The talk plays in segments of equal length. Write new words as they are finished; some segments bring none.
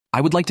I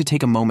would like to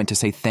take a moment to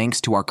say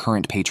thanks to our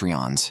current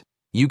Patreons.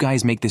 You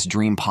guys make this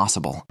dream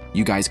possible.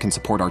 You guys can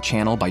support our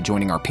channel by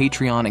joining our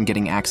Patreon and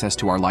getting access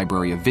to our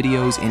library of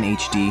videos in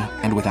HD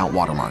and without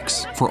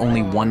watermarks for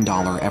only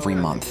 $1 every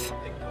month.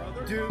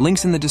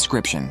 Links in the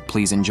description.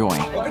 Please enjoy.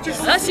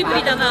 久しぶ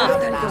りだな、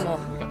二人とも。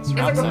修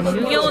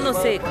行の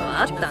成果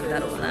はあったんだ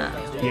ろうな。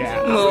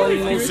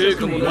何の成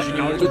果もなしに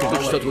戻ってき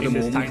たとで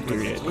も思って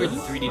る。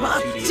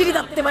バッチリ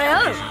だってばよ。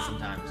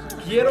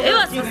で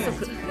は早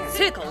速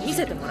成果を見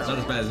せてもらおう。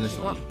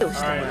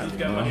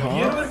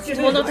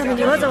そのため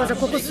にわざわざ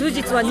ここ数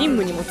日は任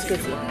務にもつけ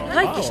ず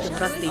待機しても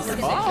らっていた。そ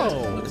の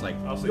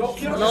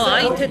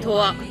相手と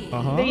は。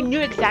They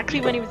knew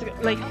exactly when he was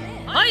like.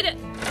 入れ。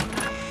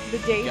The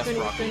days when he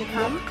was going to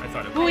come.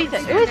 Who is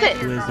it? Who is it?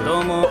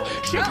 どうも。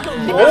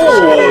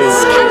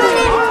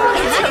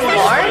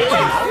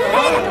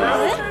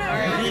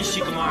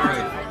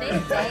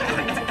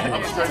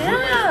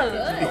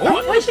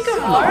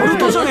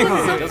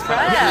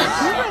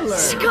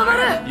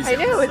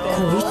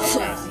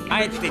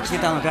帰ってきて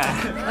たのか。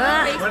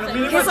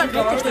今朝帰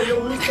ってき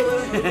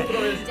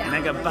た。な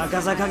んかバ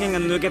カさ加減が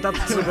抜けたっ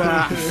つう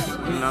か、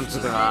なんつう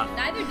か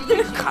変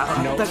わ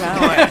ったか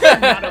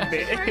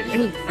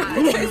お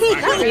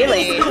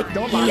い。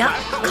いや、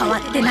変わ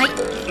ってない。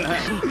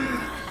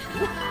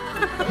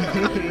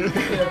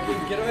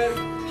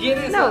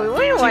No,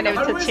 we wouldn't want him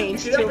to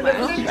change too much,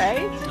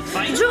 right?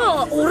 じゃ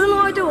あ俺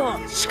の相手は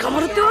鹿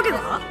丸ってわけ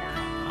か？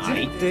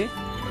相手？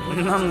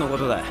何のこ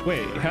とだ？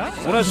俺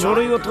は書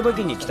類を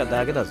届けに来た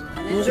だけだぞ。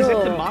じゃあ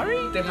誰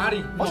だ？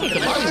覚え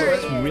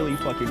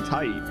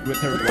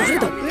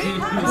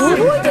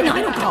てな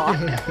いのか？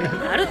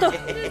ナルト、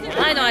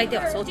前の相手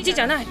はそっちじ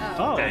ゃない。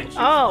Oh,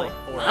 あ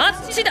っ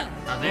ちだ。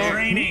oh,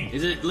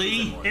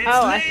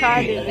 I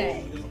saw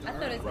it.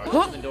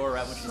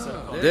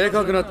 で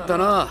かくなった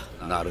な、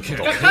ナルト。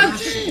That's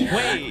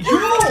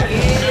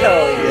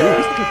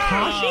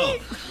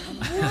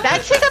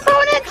his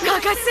opponent?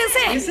 カカシ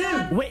先生、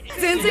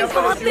全然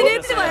変わってねえ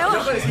ってばよ。あ、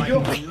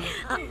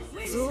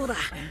そうだ。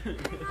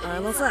あ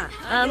のさ、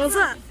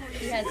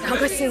カ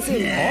カシ先生に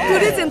プ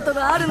レゼント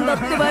があるんだっ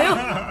てばよ。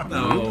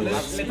懐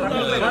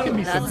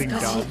か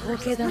しい光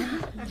景だな。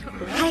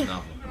はい。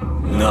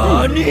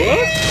なに？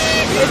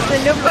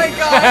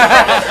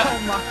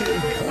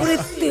これっ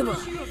てば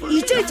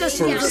イチャイチャ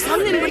している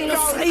3年ぶりの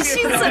最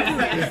新作。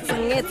す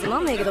んげえつま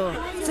んねえけど、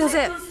先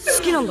生好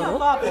きなんだ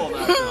ろ？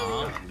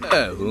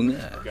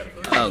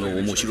あの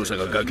面白さ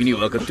がガキに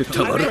分かって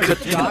たまるかっ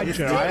て。おま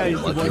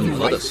けも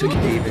まだ席で。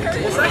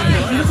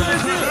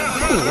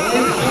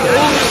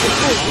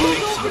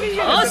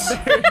よし、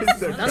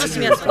楽し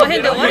みはその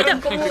辺で終わりだ。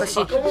私。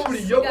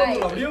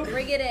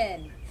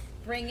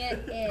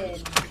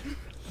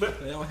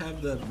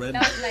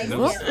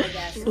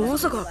ま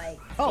さか。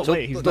ちょっと違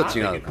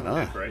うか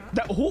な。い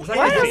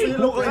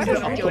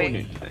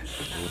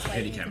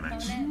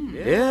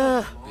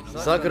やー、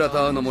さくら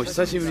と会うのも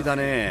久しぶりだ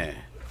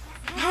ね。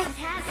はい、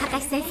高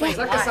橋先生。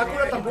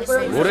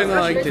俺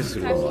が相手す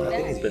るのは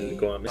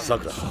さ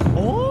くら。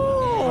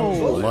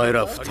お前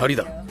ら二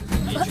人だ。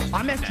高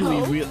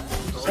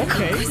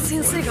橋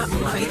先生が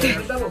相手。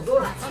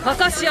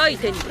高橋相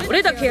手にど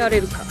れだけや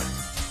れるか。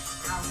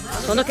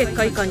その結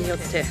果以下によっ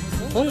て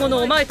今後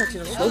のお前たち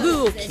の処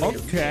遇を決め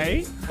る。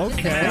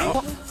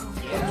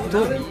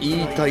と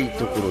言いたい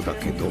ところだ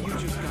けど、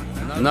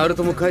ナル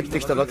トも帰って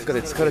きたばっか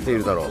で疲れてい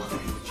るだろう。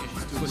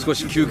少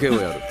し休憩を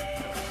やる。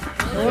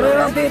俺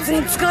は別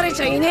に疲れ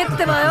ちゃいねえっ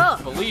てばよ。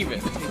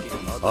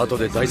後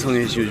で第三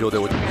演習場で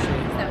どう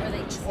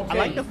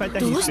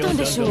したん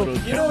でしょう、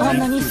あん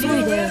なに急い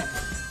で。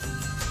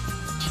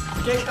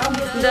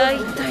大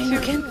体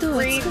の見当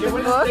はつくだろ。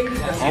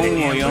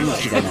本を読む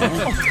気だな。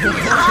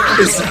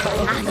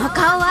あの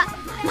顔は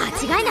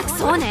間違いなく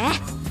そうね。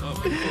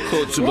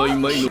発売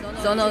前の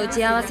その打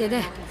ち合わせ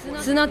で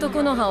砂と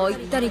木の葉を行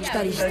ったり来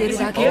たりしてる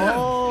だけだ。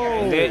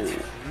で、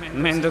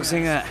めんどくせ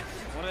えが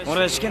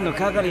俺は試験の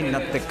係にな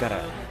ってっか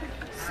ら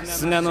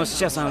砂の使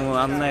者さんを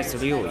案内す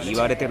るよう言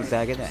われてる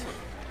だけだ。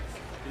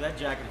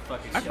じゃあ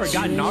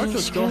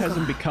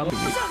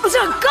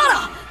ガ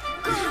ラ。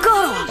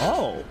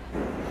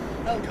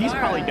He's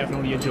probably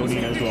definitely a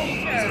Jonin as well.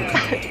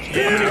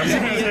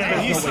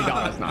 It's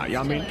not.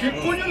 I mean,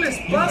 Kaze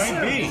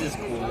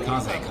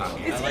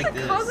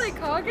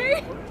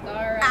Kage?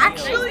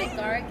 Actually?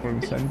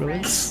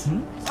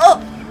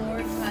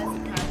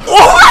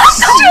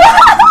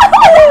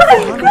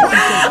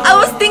 I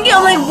was thinking,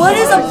 I'm like, what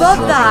is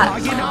above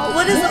that?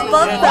 What is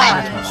above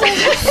that?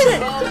 Holy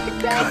shit!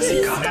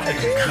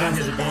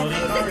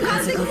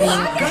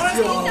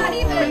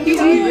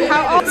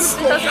 How old?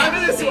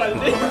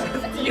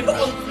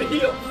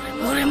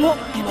 俺も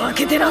負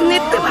けてらんね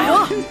ってば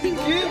よ。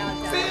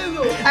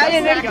I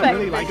didn't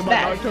expect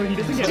that.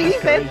 Jesus.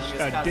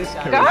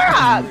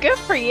 Gara, good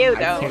for you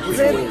though.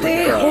 絶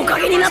対おか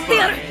げになって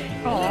やる。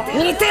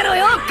見てろ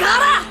よ、ガ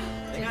ラ。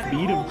やっ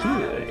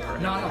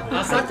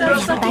ぱ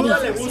り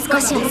少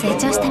しは成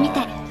長したみ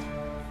たい。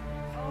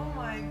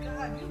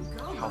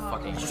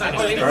I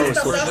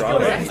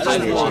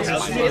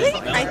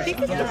think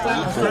it's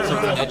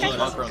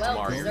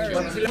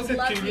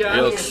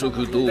約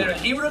束通りナ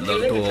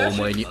ルトはお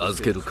前に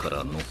預けるか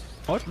らの。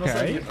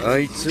あ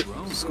いつ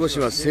少し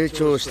は成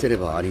長してれ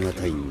ばありが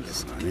たいんで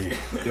すがね。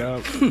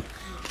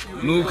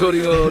抜か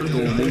りがあると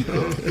思うか。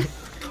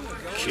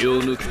気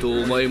を抜くと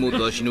お前も出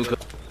し抜か。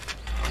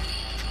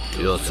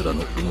奴らの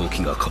動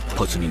きが活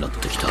発になっ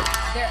てきた。こ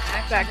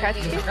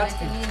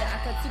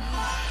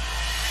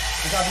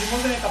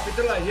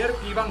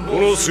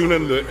の数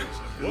年で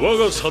我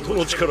が里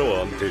の力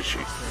は安定し、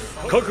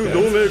各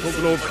同盟国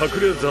の隠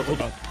れ里、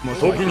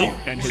特に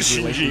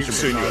新人育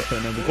成には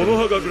この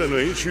葉隠れの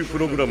演習プ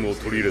ログラムを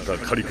取り入れた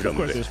カリキュラ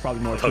ムで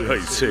高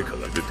い成果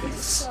が出ていま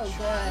す。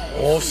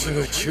もうす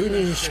ぐ中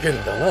任試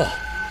験だな。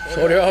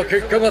そりゃ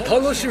結果が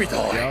楽しみだ。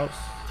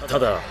た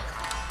だ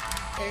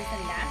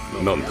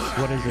なんだ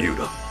ユー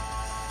ラ、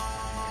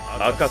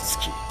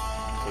暁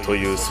と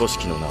いう組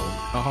織の名を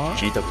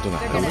聞いたことが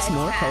あります。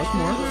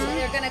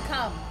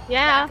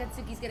Yeah.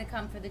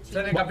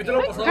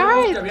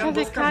 Guys,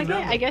 Kazekage,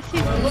 I guess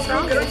he's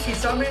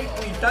strong.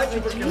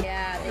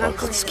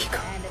 暁か。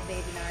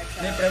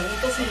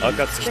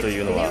暁とい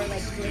うのは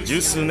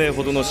十数名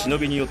ほどの忍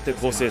びによって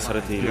構成さ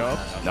れている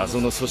謎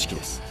の組織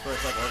です。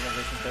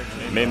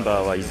メン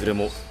バーはいずれ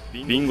も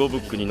ビンゴブ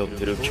ックに載っ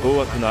てる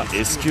凶悪な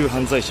S 級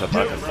犯罪者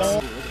ばかりです。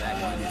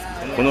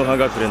この葉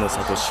隠れの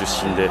里出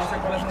身で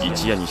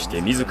一夜にし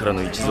て自ら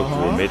の一族を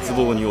滅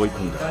亡に追い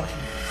込んだ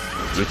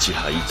内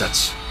派イタ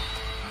チ。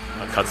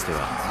かつて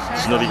は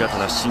忍び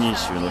刀七人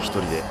衆の一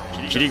人で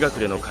霧隠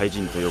れの怪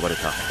人と呼ばれ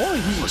た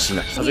星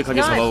垣風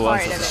影様を暗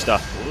殺した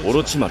オ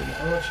ロチマルも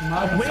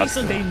か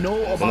つては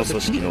この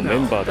組織のメ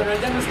ンバーだったと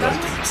言われ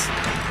ています。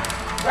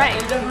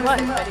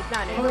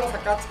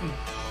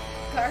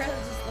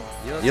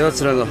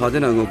奴らが派手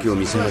な動きを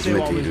見せ始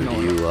めている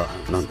理由は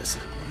何です？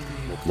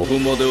ここ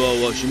まで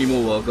はわしに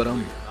もわから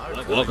ん。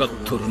分かっ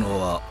とる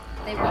のは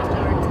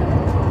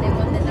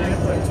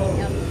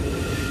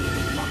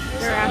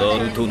ナ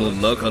ルトの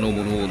中の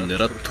ものを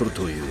狙っとる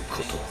というこ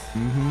と。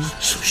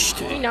そし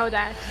て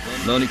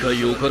何か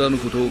よからぬ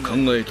ことを考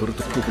えとる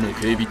と国の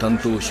警備担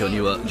当者に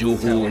は情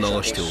報を流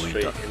しておい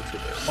た。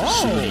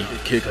すぐに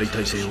警戒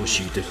態勢を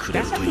敷いてく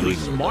れると良い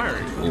の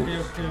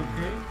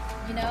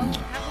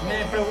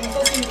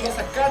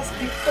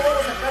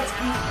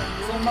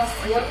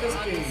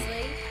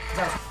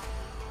だ。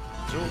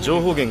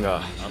情報源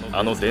が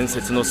あの伝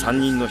説の3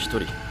人の一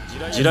人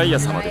ジライア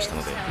様でした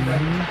ので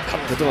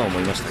勝手とは思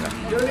いましたが、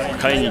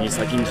会議に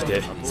先んじ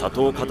て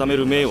里を固め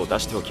る命を出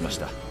しておきまし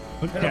た。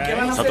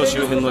里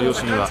周辺の様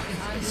子には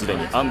すで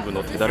に暗部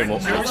の手だれ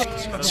も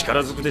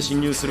力ずくで侵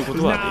入するこ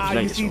とはでき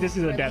ないで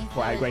しょう。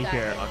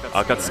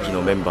暁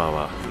のメンバー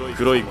は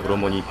黒い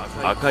衣に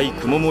赤い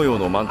雲模様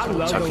のマント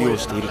を着用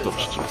していると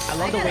聞きます。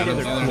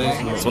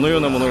そのよ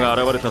うなものが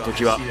現れた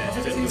時は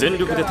全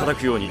力で叩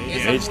くように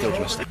命じておき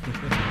ました。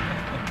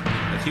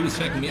You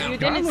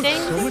didn't think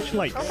so much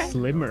like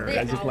slimmer,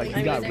 as if like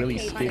he got really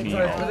skinny.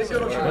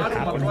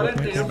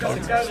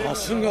 さ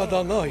すが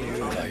だなユ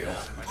ーラよ。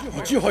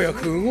いち早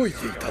く動い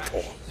ていた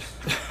と。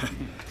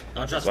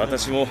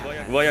私も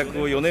上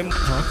役を4年も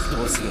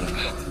どうするのが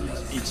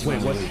一番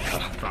良いか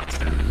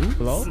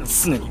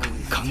常に考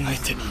え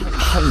て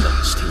判断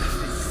している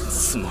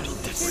つもり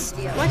です。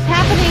 What's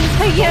happening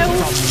to you?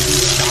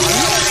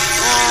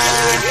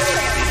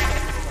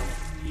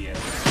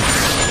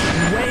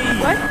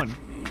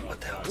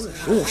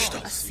 どうした？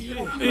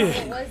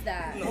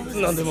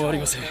何でもあり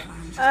ません。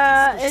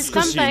It's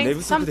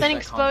something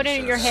exploded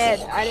in your head.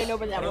 I didn't know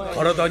what that was.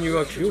 体に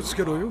は気をつ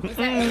けろよ。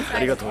あ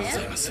りがとうご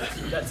ざいます。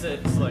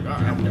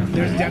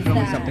 There's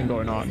definitely something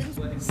going on.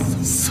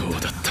 そう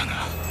だった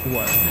な。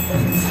 What?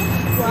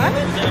 What?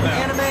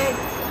 Anime.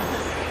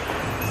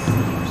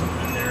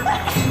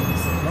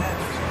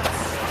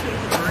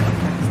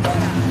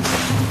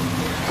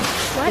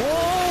 What?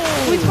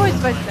 Whose voice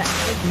was that?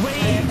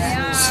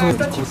 そう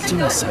こっち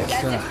が先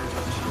か。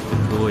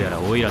どうやら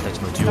オイラたち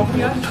の情報を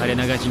垂れ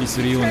流しにす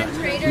るような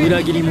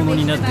裏切り者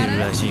になっている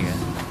らしいが、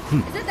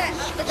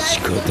仕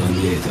方ね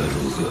えだろ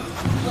うが、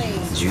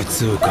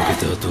術をかけ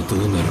た後ど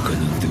うなるかなん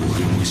て俺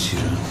も知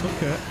らん。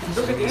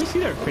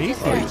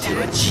相手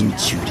は人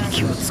中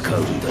力を使う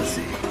んだ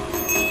ぜ。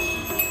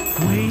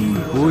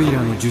オイ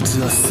ラの術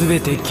は全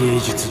て芸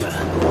術だ。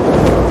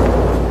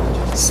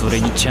それ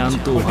にちゃん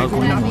とお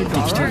箱に持って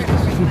きてる。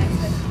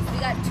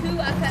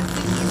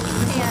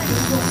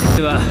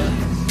では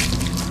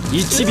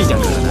一尾だから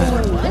な。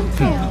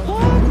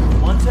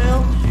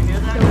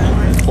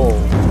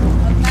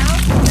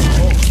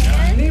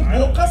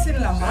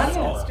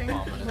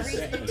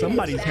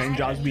Somebody's hand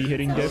jobs be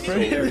hitting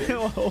different.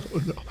 Oh,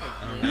 no.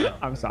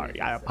 I'm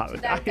sorry. I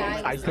apologize.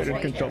 I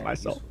couldn't control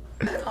myself.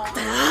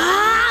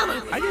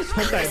 I just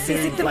hope that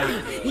they like.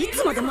 い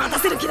つまで待た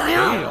せる気だ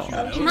よ。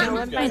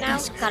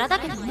昔からだ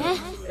けどね。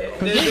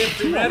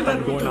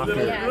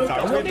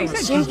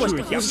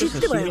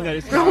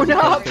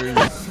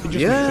い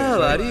やー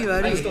悪い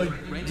悪い。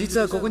実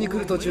はここに来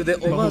る途中で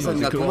おばあさん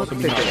が困って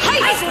て。は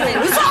い、それ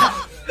嘘。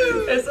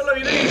Eso lo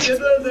viene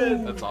diciendo desde.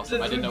 That's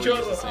awesome. I didn't know we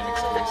used the same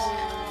excuse.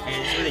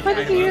 Why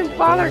did you even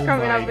bother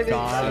coming up with this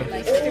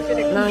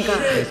stupid なんか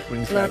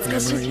懐か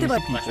しいってば。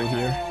本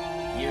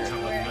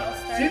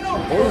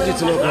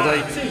日の課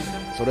題、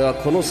それは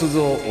この鈴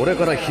を俺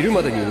から昼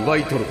までに奪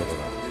い取ること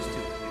だ。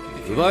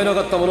奪えな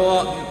かった者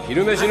は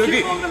昼飯抜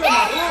き。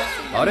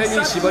あれ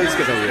に縛り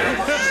付けた上、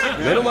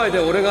目の前で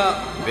俺が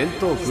弁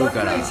当食う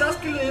から。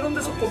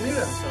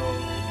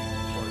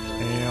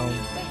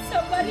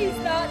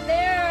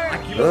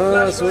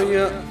ああ、そうい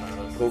や、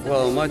ここ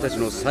はお前たち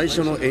の最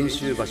初の演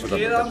習場所だっ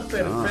たん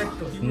だな。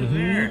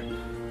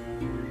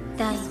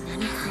第7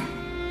班。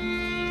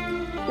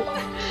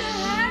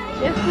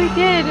Yes, we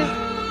did.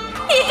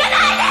 行かな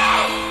い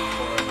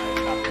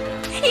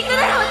で。行くな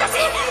ら私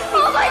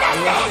思い出し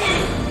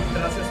て。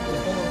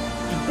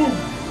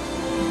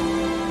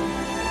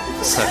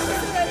さよ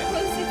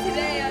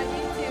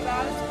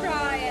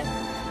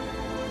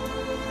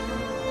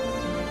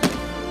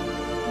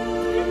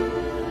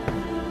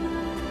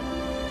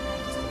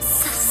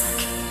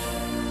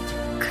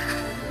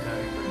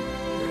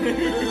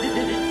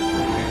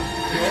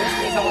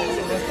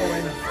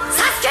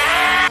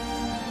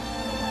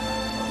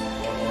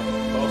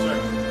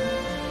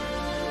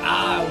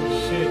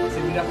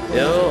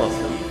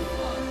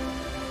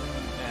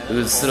う、う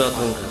っすらとん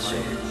かし。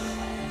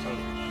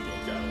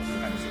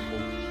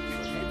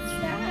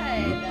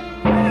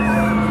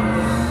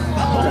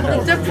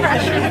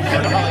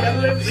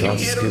サ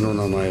スケの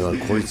名前は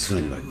こいつら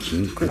には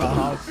禁句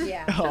だ。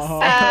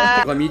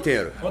見て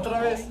やる。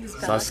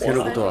サスケ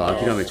のことは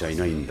諦めちゃい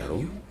ないんだろ。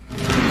もち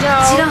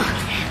ろん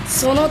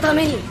そのた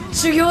めに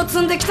修行を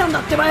積んできたんだ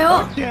ってば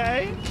よ。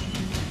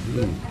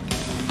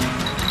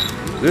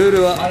ルー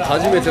ルは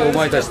初めてお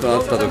前たちと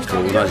会った時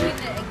と同じ。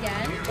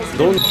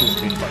どん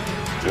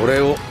俺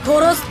を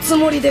殺すつ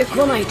もりで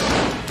来ないと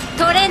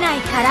取れない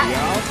から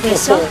で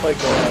しょ。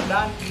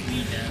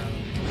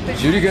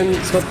手裏剣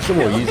使って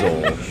もいいぞ。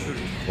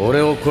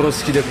俺を殺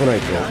す気で来ない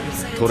と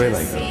取れ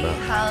ないからな。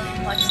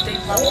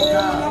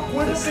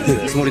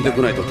つもりで来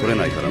ないと取れ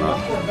ないからな。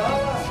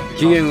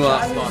期限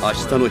は明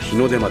日の日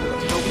の出までだ。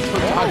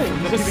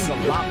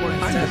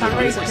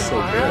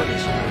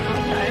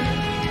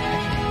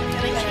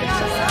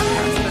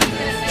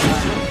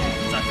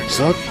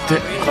さて、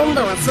今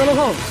度はその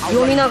本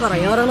読みながら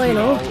やらない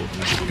の？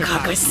か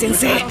かし先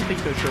生。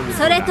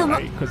それともも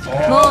う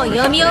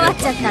読み終わっ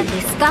ちゃったん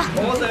ですか？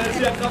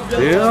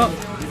いや、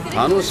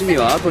楽しみ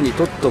は後に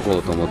取っとこ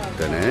うと思っ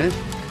てね。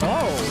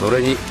そ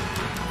れに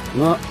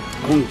まあ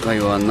今回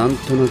はなん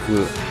とな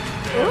く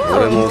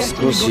俺も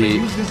少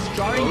し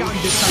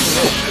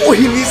本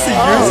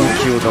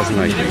気を出さ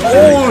ないといけない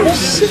な。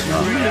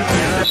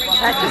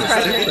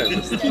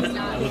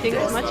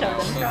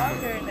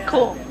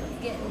Cool.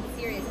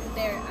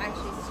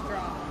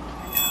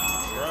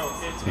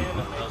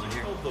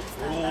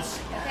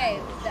 Okay,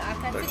 the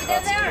Akatsuki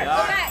down there. Go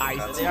back. I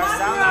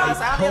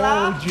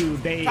told you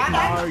they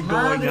are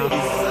going up.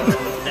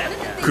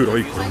 黒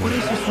い衣に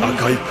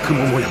赤い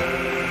雲模様。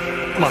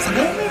まさか。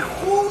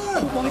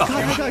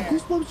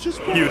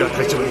ユーラ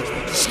隊長に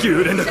至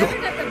急連絡を。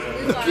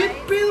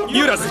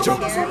ユーラ隊長、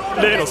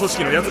例の組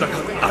織のやつらが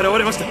現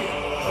れました。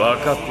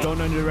分かった。Don't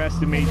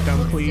underestimate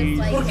them, please.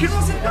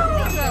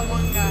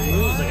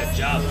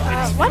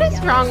 What is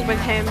wrong with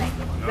him?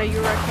 The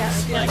Euro cat,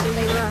 the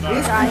Euro guy.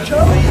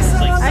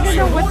 I don't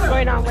know what's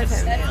going on with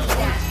him.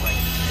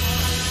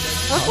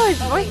 Also, his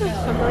voice is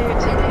familiar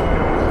to me.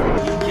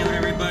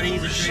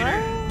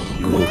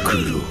 ご苦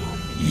労、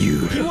ユ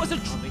ーラ。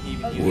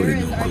俺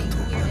のこと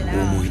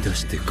思い出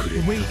してく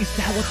れ。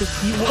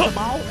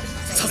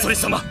サソリ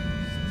様。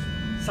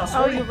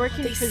Oh, you're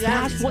working for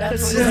that? What the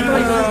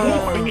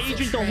hell? An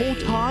agent the whole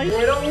time?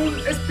 Yeah,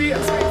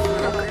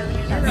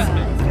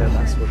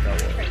 that's what that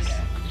was.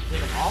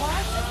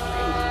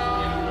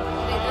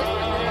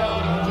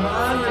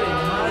 Madre,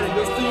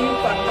 yo estoy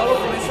impactado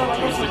con esa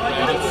banda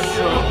sonora.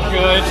 So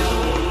good.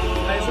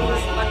 A eso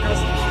es la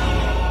casa.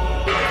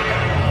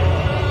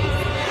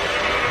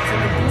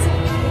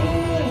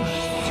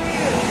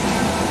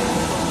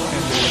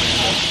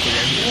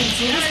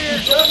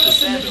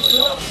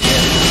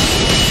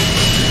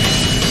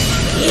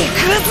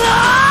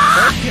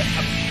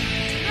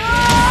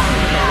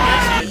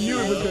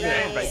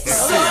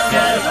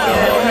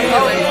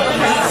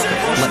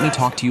 Let me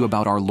talk to you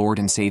about our Lord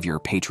and Savior,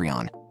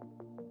 Patreon.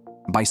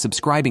 By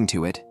subscribing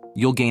to it,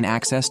 you'll gain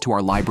access to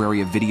our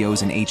library of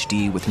videos in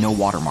HD with no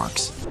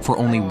watermarks for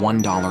only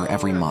 $1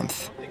 every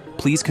month.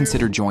 Please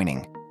consider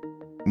joining.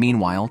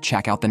 Meanwhile,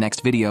 check out the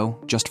next video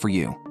just for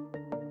you.